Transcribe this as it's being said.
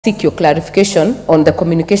seek your clarification on the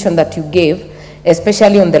communication that you gave,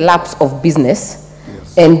 especially on the lapse of business.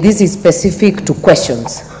 Yes. And this is specific to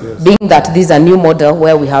questions, yes, being that this is a new model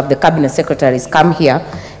where we have the cabinet secretaries come here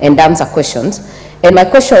and answer questions. And my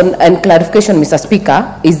question and clarification, Mr.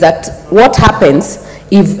 Speaker, is that what happens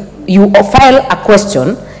if you file a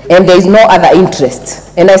question and there is no other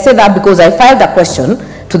interest? And I say that because I filed a question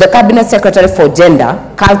to the Cabinet Secretary for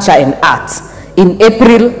Gender, Culture and Arts in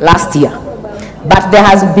April last year. But there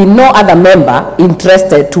has been no other member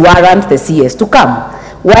interested to warrant the CS to come.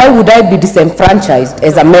 Why would I be disenfranchised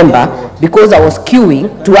as a member because I was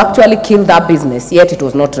queuing to actually kill that business, yet it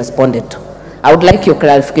was not responded to? I would like your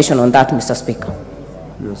clarification on that, Mr. Speaker.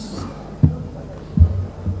 Yes.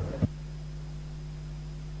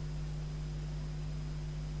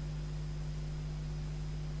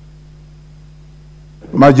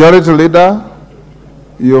 Majority Leader,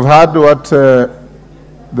 you've heard what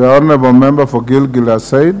the Honorable Member for Gilgil has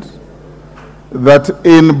said, that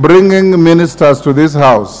in bringing ministers to this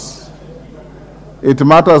House, it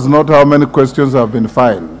matters not how many questions have been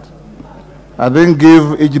filed. I think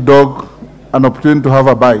give each dog an opportunity to have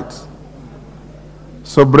a bite.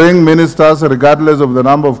 So bring ministers regardless of the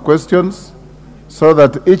number of questions, so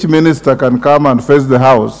that each minister can come and face the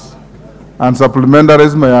House, and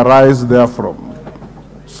supplementaries may arise therefrom.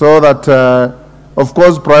 So that, of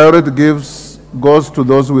course, priority goes to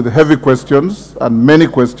those with heavy questions and many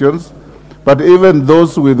questions, but even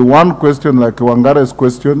those with one question, like Wangare's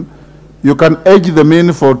question, you can edge them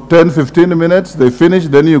in for 10, 15 minutes, they finish,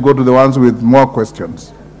 then you go to the ones with more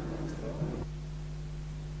questions.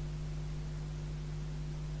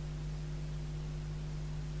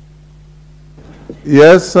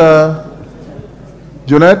 Yes,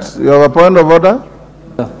 Junet, you have a point of order?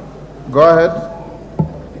 Go ahead.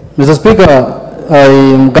 Mr. Speaker, I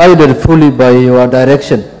am guided fully by your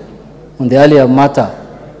direction on the earlier matter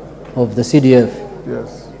of the CDF.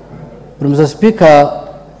 Yes. But Mr.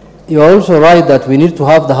 Speaker, you are also right that we need to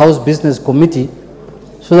have the House Business Committee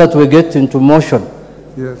so that we get into motion.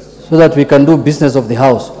 Yes. So that we can do business of the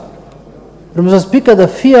House. But Mr. Speaker, the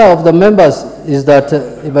fear of the members is that,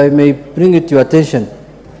 if I may bring it to your attention,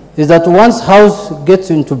 is that once House gets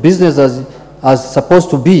into business as supposed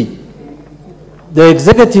to be, the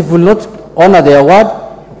executive will not honor their word,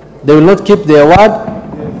 they will not keep their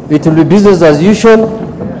word, it will be business as usual.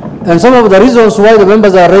 And some of the reasons why the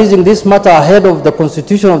members are raising this matter ahead of the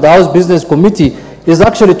constitution of the House Business Committee is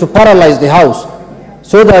actually to paralyze the House,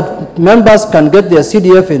 so that members can get their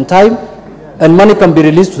CDF in time and money can be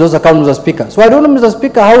released to those accounts, Mr. Speaker. So I don't know, Mr.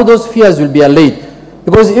 Speaker, how those fears will be allayed.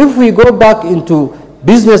 Because if we go back into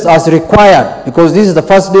business as required, because this is the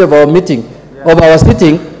first day of our meeting, of our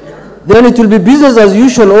sitting, then it will be business as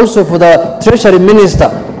usual also for the Treasury Minister.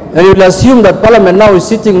 And you will assume that Parliament now is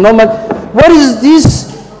sitting normal. What is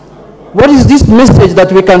this message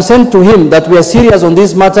that we can send to him that we are serious on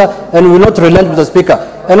this matter and we will not relent, Mr.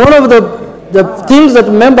 Speaker? And one of the things that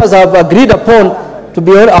members have agreed upon to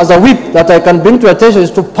be as a whip that I can bring to attention is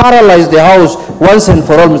to paralyze the House once and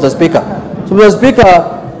for all, Mr. Speaker. So, Mr.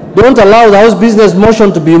 Speaker, don't allow the House business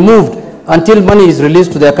motion to be moved until money is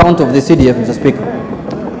released to the account of the CDF, Mr. Speaker.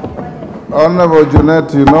 Honorable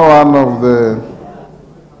Junet, you know one of the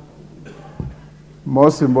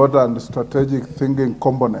most important strategic thinking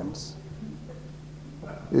components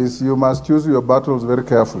is you must choose your battles very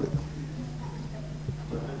carefully.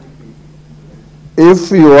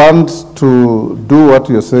 If you want to do what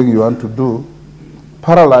you're saying you want to do,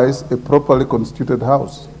 paralyze a properly constituted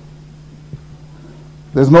House.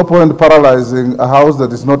 There's no point paralyzing a House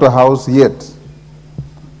that is not a House yet.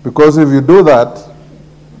 Because if you do that,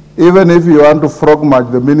 even if you want to frog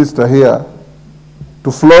march the minister here,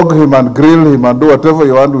 to flog him and grill him and do whatever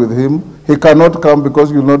you want with him, he cannot come because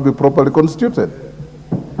he will not be properly constituted.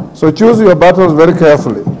 So choose your battles very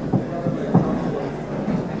carefully.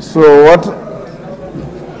 So what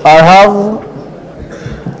I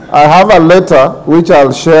have a letter which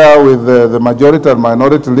I'll share with the majority and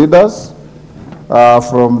minority leaders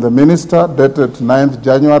from the minister dated 9th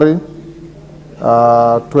January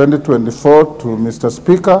 2024 to Mr.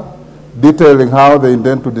 Speaker, detailing how they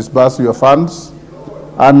intend to disburse your funds.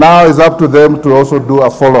 And now it's up to them to also do a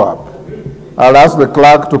follow-up. I'll ask the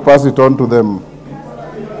clerk to pass it on to them.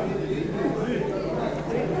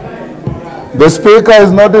 The Speaker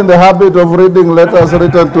is not in the habit of reading letters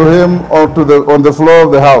written to him or on the floor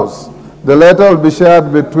of the House. The letter will be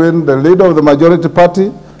shared between the leader of the majority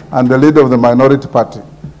party and the leader of the minority party.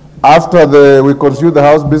 After we constitute the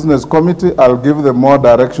House Business Committee, I'll give them more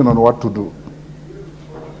direction on what to do.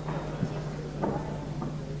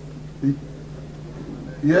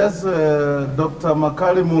 Yes, Dr.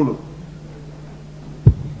 Makali Mulu.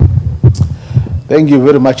 Thank you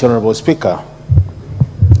very much, Honorable Speaker.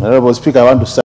 Honorable Speaker, I want to